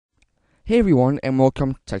Hey everyone, and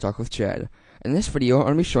welcome to Tech Talk with Chad. In this video, I'm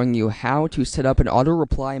going to be showing you how to set up an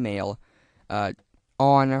auto-reply mail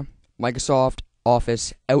on Microsoft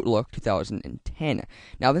Office Outlook 2010.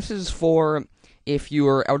 Now, this is for if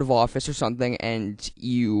you're out of office or something and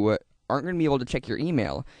you aren't going to be able to check your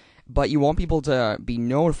email, but you want people to be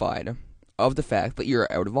notified of the fact that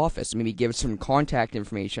you're out of office. Maybe give some contact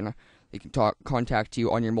information. They can contact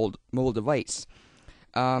you on your mobile device.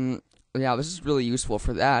 Yeah, this is really useful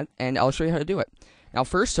for that, and I'll show you how to do it. Now,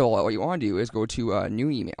 first of all, what you want to do is go to New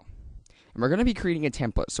Email. And we're going to be creating a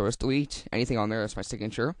template, so just delete anything on there, that's my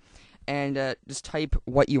signature, and just type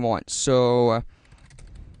what you want. So,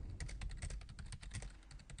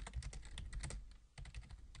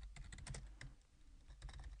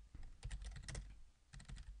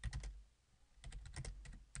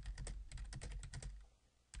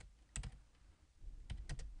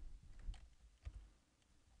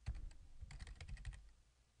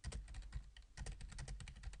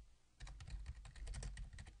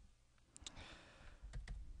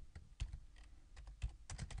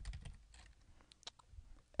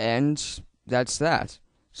 and that's that.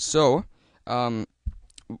 So, there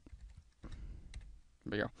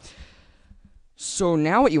we go. So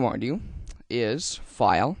now what you want to do is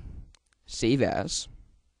File, Save As,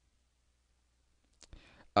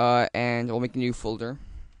 and we'll make a new folder.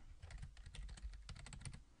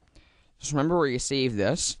 Just remember where you save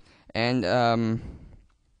this, and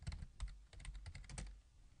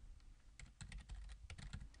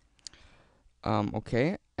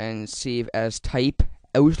okay, and save as type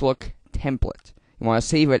Outlook template. You want to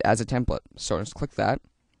save it as a template, so just click that,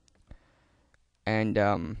 and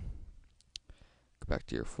go back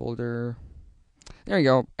to your folder. There you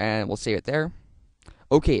go, and we'll save it there.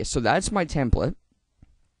 Okay, so that's my template,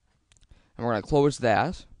 and we're gonna close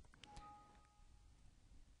that.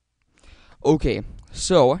 Okay,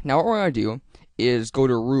 so now what we're gonna do is go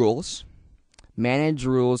to Rules, Manage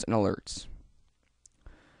Rules and Alerts.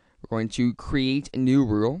 We're going to create a new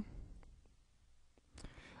rule.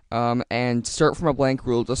 And start from a blank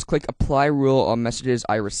rule. Just click Apply Rule on messages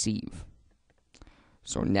I receive.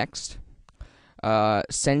 So next.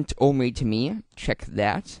 Sent only to me. Check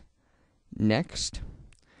that. Next.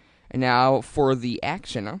 And now for the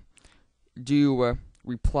action, do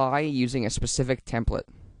reply using a specific template.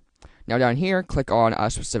 Now down here, click on a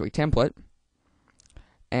specific template.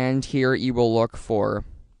 And here you will look for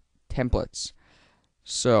templates.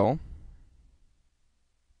 So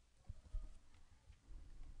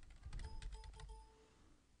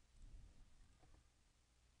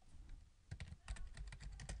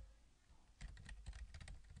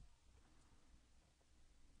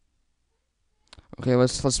okay,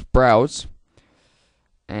 let's browse,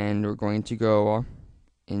 and we're going to go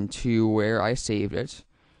into where I saved it,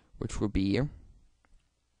 which would be in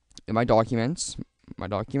my documents, and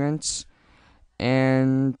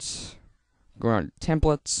go on to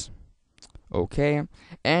templates. Okay,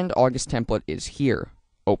 and August template is here.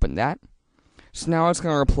 Open that. So now it's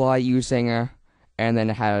going to reply using and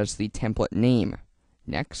then it has the template name.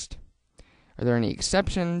 Next. Are there any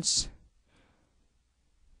exceptions?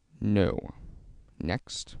 No.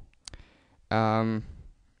 Next. And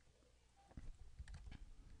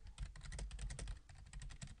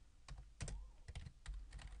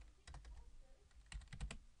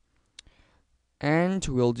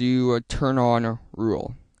we'll do a turn on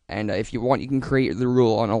rule. And if you want, you can create the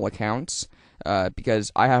rule on all accounts.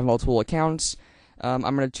 Because I have multiple accounts, I'm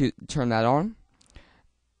going to turn that on.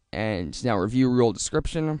 And now review rule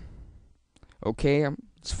description. Okay,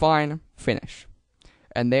 it's fine. Finish.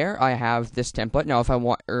 And there I have this template. Now if I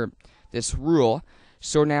want, this rule.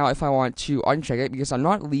 So now if I want to uncheck it, because I'm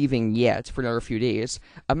not leaving yet for another few days,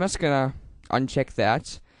 I'm just going to uncheck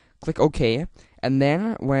that. Click OK. And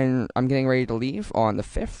then when I'm getting ready to leave on the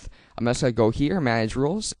 5th, I'm just going to go here, Manage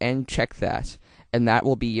Rules, and check that. And that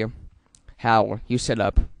will be how you set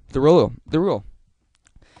up the rule.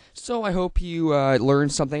 So I hope you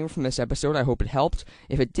learned something from this episode. I hope it helped.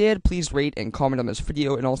 If it did, please rate and comment on this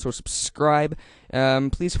video, and also subscribe.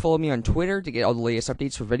 Please follow me on Twitter to get all the latest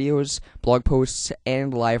updates for videos, blog posts,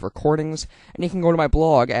 and live recordings. And you can go to my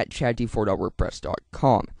blog at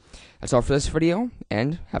chadd4.wordpress.com. That's all for this video,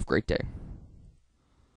 and have a great day.